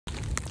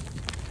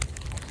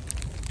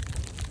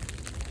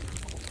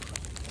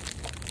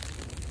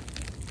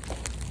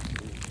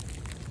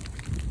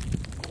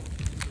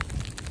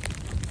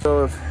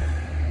So if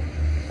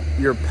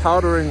you're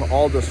powdering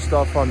all the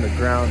stuff on the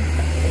ground,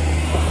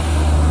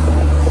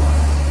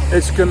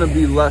 it's gonna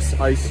be less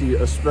icy,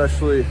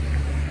 especially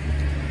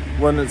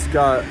when it's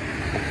got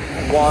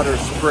water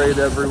sprayed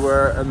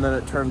everywhere and then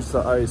it turns to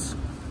ice.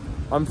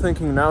 I'm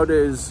thinking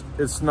nowadays,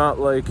 it's not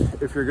like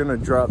if you're gonna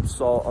drop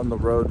salt on the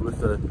road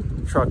with a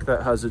truck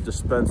that has a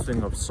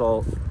dispensing of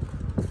salt,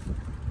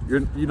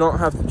 you don't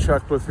have to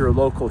check with your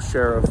local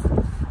sheriff.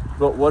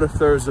 But what if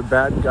there's a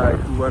bad guy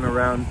who went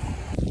around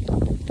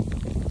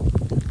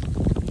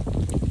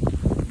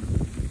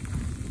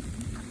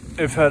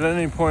if at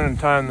any point in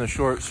time the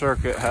short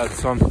circuit had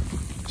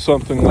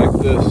something like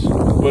this,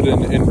 but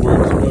in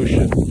inwards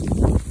motion,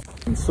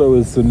 and so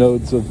is the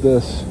nodes of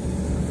this.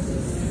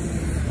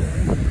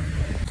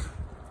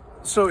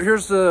 So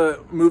here's the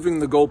moving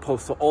the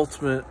goalpost. The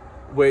ultimate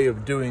way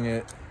of doing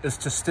it is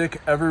to stick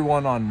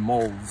everyone on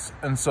moles,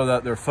 and so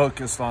that they're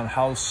focused on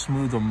how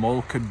smooth a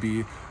mole could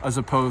be as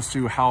opposed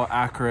to how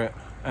accurate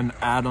an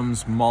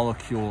atom's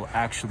molecule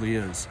actually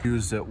is.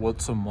 Use it,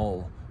 what's a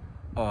mole?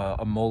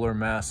 A molar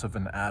mass of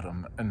an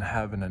atom, and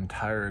have an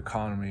entire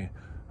economy,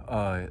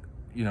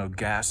 you know,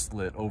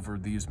 gaslit over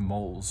these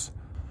moles.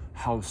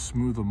 How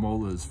smooth a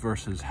mole is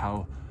versus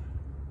how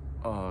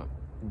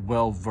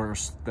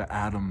well-versed the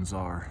atoms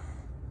are.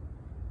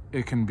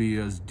 It can be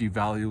as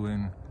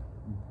devaluing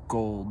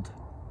gold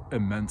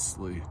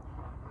immensely.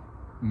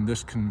 And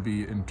this can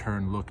be in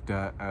turn looked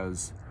at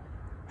as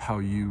how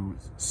you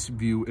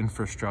view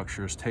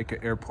infrastructures. Take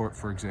an airport,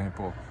 for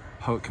example,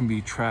 how it can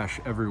be trash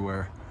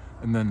everywhere.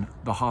 And then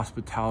the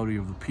hospitality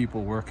of the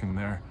people working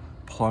there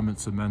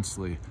plummets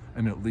immensely,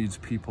 and it leads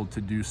people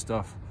to do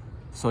stuff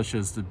such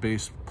as the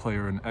bass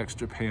player in X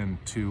Japan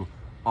to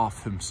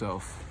off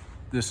himself.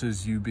 This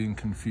is you being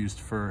confused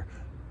for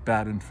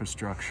bad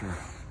infrastructure,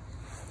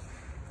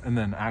 and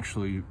then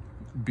actually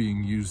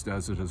being used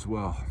as it as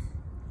well.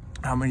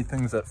 How many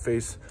things at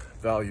face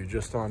value,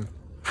 just on,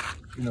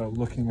 you know,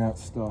 looking at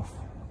stuff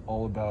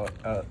all about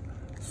at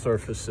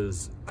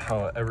surfaces,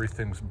 how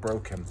everything's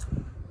broken.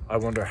 I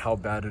wonder how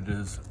bad it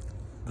is,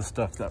 the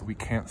stuff that we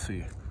can't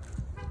see,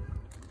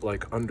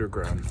 like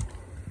underground.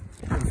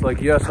 It's like,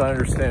 yes, I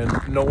understand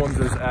no one's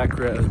as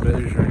accurate as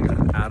measuring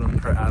an atom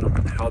per atom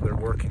and how they're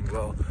working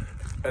well,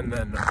 and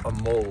then a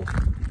mole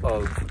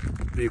of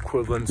the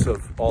equivalence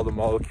of all the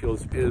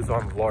molecules is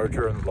on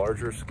larger and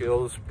larger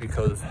scales,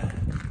 because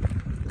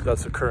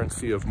that's a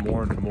currency of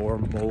more and more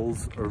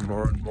moles, or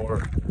more and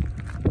more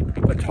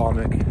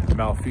atomic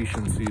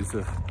malfeasancies.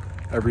 If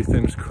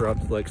everything's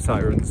corrupt like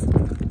sirens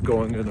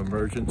going in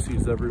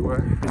emergencies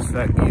everywhere, it's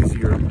that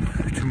easier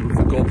to move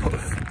the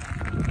goalpost.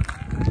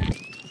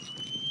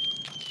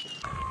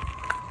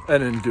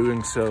 And in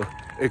doing so,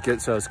 it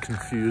gets as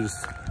confused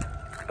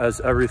as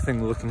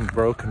everything looking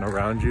broken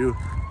around you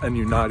and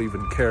you not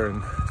even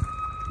caring,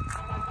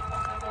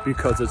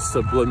 because it's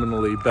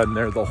subliminally been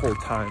there the whole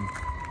time,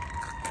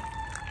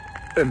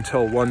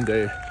 until one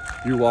day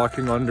you're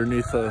walking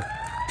underneath a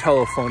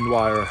telephone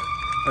wire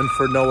and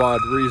for no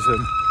odd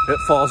reason it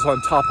falls on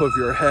top of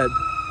your head.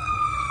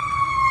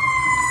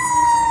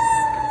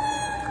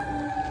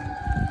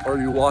 Or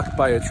you walk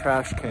by a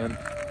trash can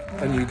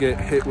and you get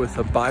hit with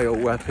a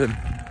bioweapon.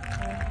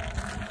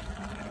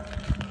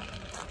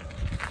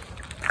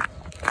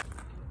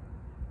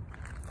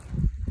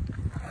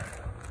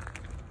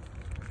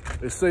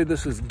 They say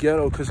this is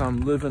ghetto because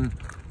I'm living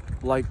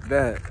like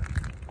that.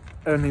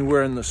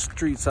 Anywhere in the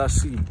streets I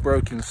see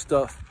broken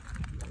stuff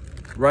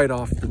right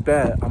off the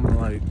bat. I'm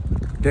like,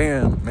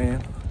 damn,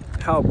 man,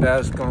 how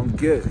bad it's gonna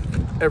get.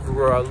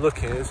 Everywhere I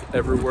look at is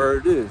everywhere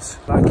it is.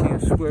 I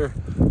can't swear,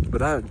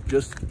 but I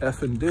just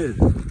effing did.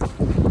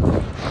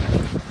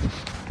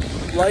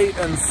 Light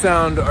and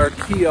sound are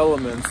key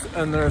elements,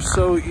 and they're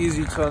so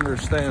easy to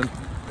understand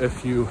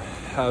if you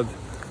have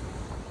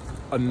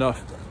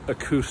enough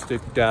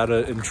acoustic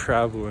data in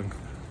traveling.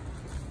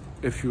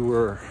 If you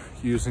were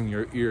using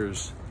your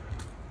ears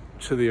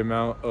to the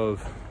amount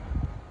of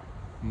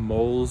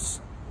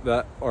moles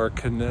that are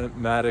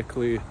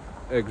kinematically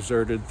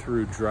exerted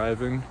through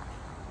driving,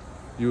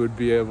 you would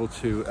be able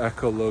to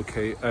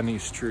echolocate any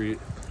street.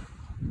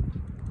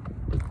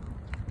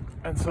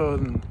 And so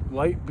in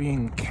light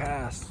being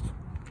cast,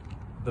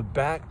 the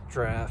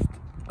backdraft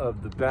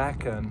of the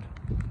back end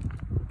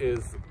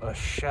is a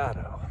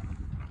shadow.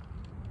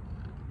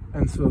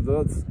 And so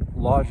that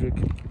logic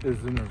is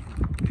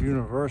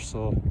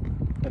universal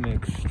and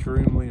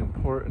extremely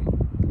important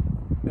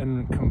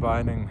in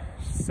combining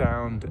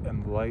sound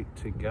and light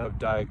together.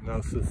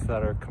 Diagnoses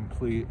that are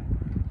complete,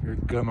 you're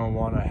gonna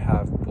want to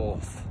have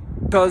both.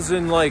 Because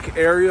in like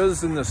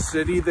areas in the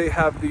city, they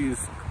have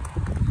these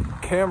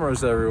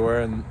cameras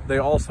everywhere, and they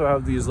also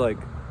have these like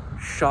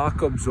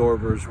shock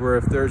absorbers where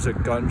if there's a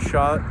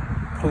gunshot,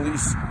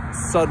 police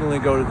suddenly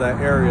go to that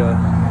area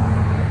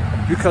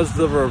because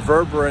the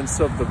reverberance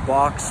of the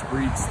box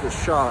reads the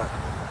shot.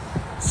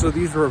 So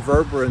these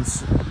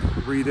reverberance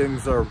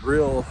readings are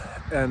real,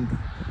 and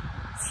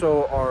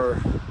so are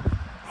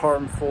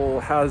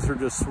harmful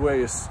hazardous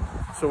waste.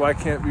 So why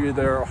can't be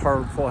there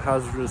harmful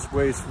hazardous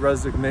waste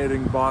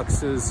resonating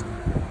boxes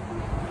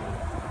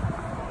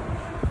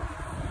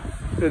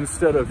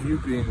instead of you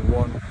being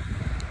one.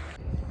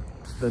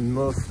 The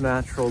most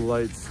natural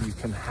lights you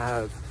can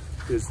have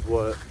is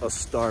what a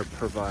star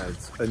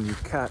provides, and you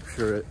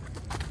capture it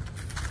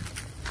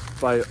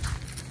by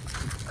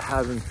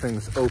having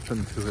things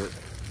open to it.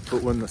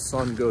 But when the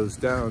sun goes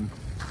down,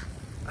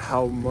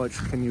 how much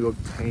can you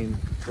obtain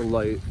the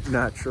light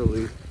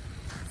naturally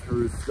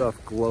through stuff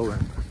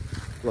glowing?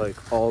 Like,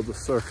 all the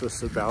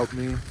surface about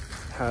me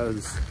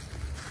has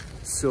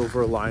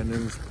silver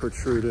linings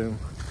protruding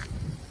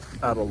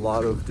at a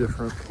lot of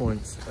different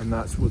points, and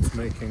that's what's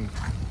making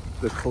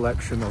the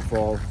collection of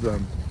all of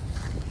them,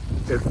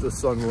 if the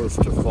sun was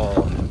to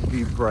fall,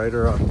 be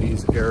brighter on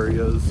these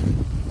areas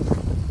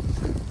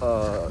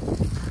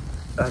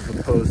as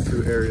opposed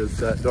to areas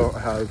that don't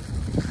have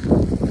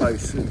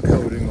ice and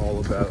coating all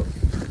about.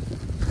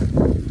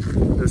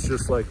 It's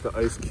just like the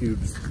ice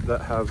cubes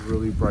that have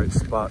really bright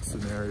spots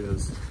in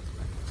areas,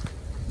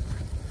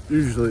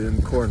 usually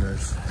in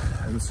corners.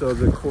 And so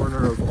the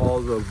corner of all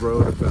the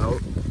road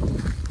about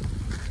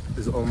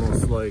is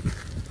almost like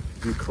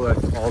you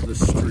collect all the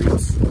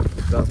streets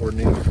that were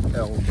named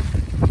Elm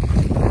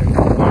and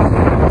combine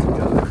them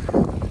together.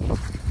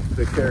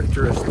 The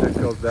characteristic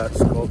of that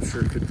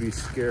sculpture could be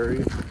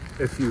scary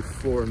if you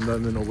form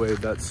them in a way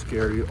that's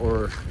scary,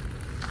 or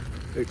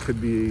it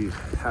could be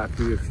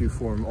happy if you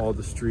form all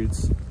the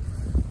streets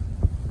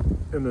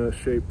in a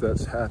shape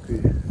that's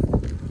happy.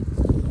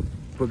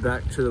 But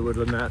back to with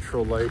a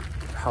natural light,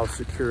 how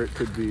secure it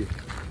could be.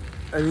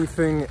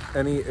 Anything,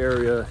 any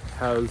area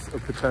has a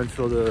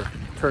potential to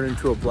turn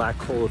into a black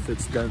hole if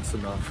it's dense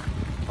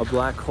enough. A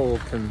black hole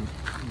can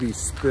be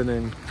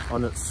spinning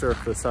on its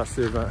surface, that's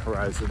the event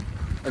horizon.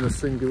 And the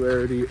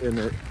singularity in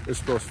it is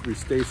supposed to be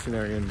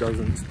stationary and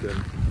doesn't spin.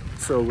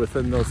 So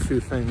within those two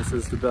things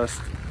is the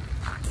best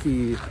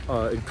key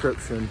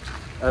encryption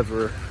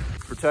ever.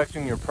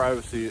 Protecting your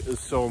privacy is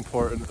so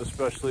important,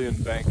 especially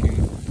in banking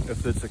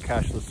if it's a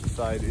cashless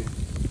society.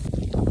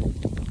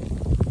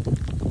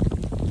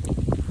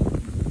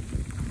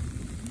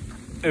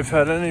 If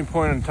at any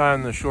point in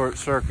time the short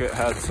circuit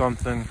had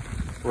something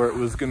where it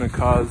was going to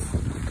cause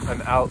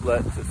an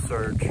outlet to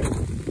surge,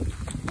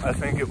 I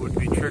think it would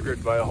be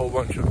triggered by a whole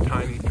bunch of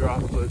tiny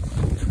droplets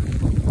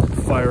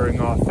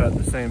firing off at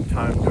the same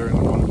time during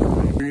one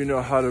flame. You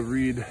know how to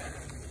read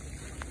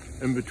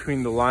in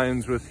between the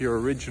lines with your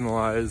original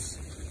eyes.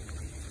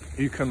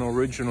 You can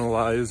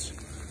originalize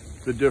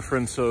the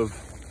difference of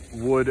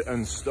wood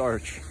and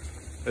starch.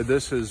 And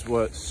this is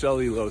what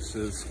cellulose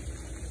is.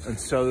 And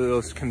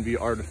cellulose can be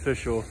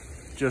artificial,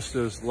 just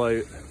as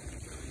light.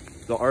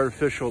 The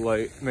artificial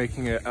light,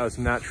 making it as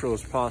natural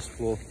as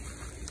possible,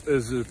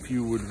 is if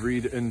you would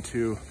read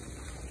into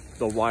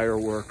the wire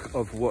work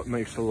of what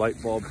makes a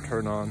light bulb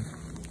turn on.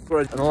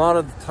 And a lot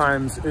of the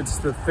times it's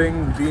the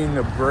thing being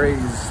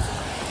abrased,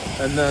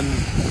 and then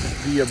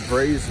the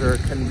abraser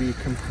can be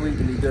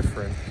completely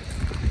different.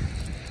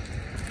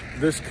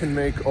 This can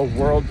make a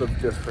world of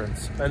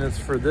difference, and it's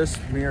for this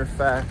mere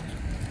fact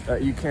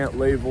that you can't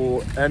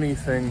label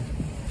anything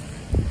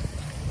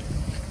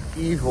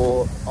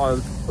evil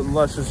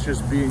unless it's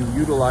just being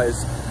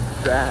utilized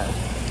bad.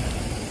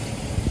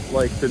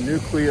 Like the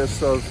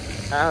nucleus of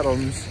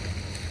atoms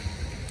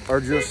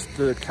are just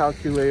the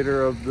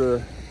calculator of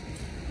the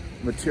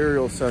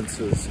material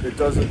senses. It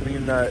doesn't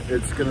mean that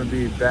it's going to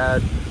be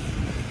bad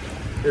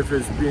if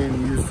it's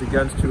being used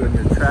against you and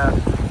you're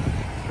trapped.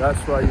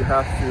 That's why you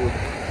have to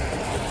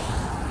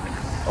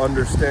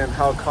understand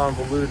how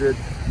convoluted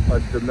a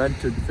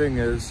demented thing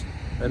is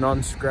and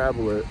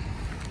unscrabble it.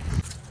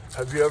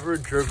 Have you ever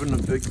driven a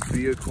big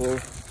vehicle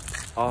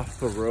off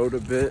the road a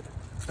bit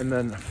and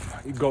then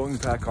going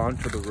back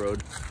onto the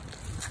road?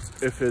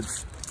 If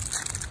it's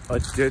a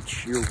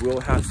ditch, your wheel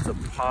has to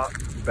pop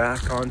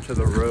back onto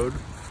the road.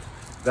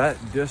 That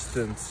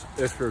distance,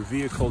 if your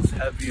vehicle's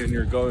heavy and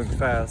you're going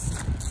fast,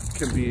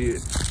 can be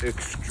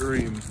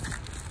extreme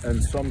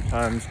and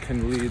sometimes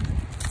can lead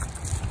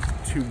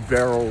to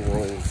barrel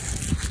rolls.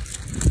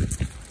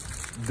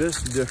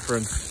 This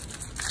difference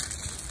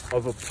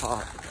of a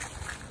pop,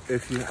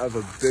 if you have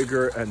a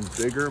bigger and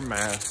bigger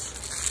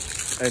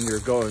mass and you're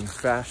going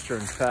faster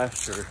and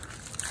faster,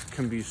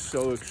 can be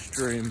so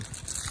extreme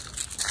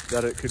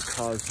that it could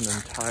cause an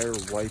entire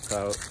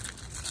wipeout.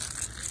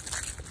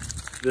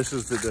 This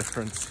is the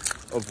difference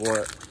of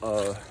what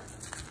a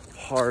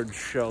hard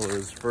shell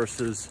is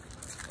versus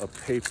a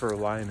paper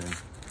lining,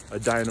 a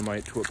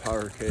dynamite to a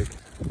powder cake.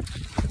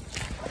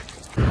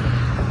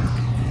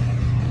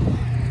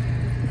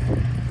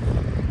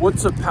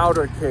 What's a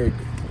powder cake?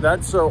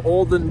 That's an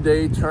olden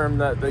day term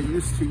that they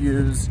used to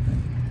use.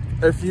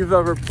 If you've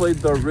ever played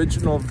the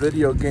original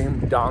video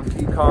game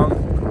Donkey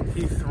Kong,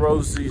 he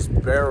throws these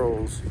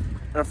barrels.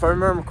 And if I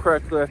remember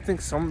correctly, I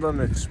think some of them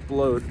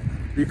explode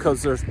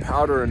because there's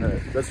powder in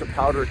it. That's a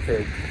powder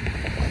cake.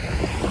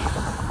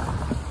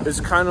 It's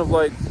kind of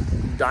like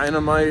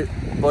dynamite,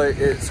 but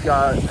it's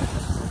got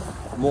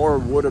more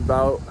wood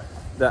about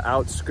the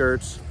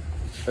outskirts,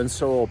 and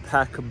so it'll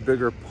pack a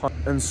bigger punch.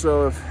 And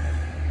so if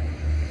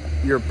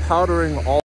you're powdering all